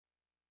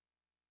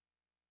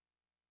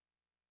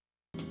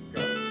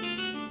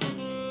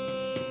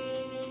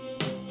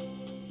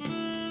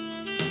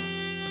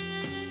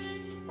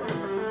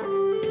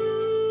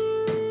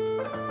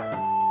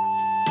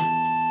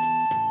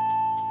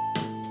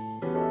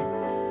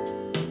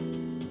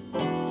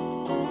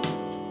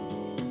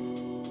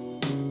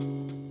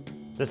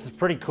This is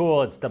pretty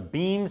cool. It's the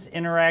Beamz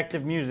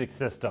interactive music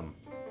system.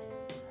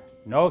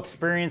 No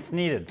experience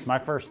needed. It's my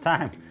first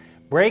time.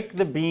 Break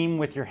the beam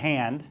with your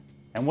hand,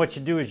 and what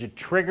you do is you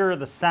trigger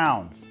the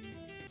sounds.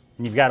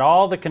 And you've got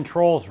all the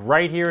controls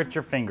right here at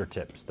your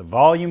fingertips. The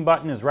volume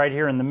button is right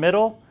here in the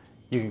middle.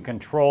 You can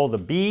control the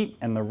beat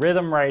and the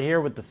rhythm right here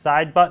with the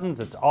side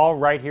buttons. It's all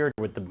right here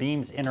with the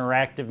Beamz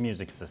interactive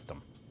music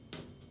system.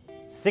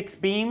 6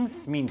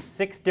 beams means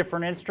 6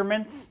 different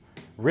instruments,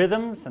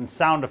 rhythms, and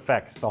sound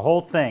effects, the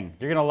whole thing.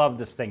 You're gonna love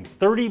this thing.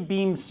 30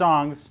 Beamz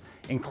songs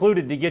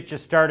included to get you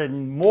started,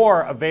 and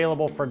more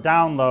available for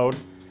download.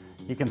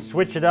 You can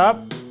switch it up.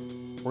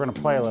 We're gonna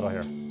play a little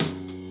here.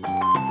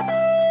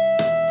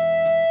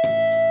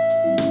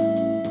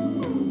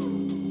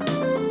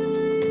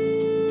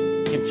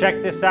 You can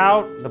check this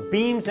out, the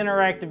Beamz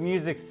interactive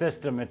music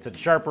system. It's at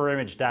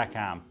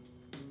sharperimage.com.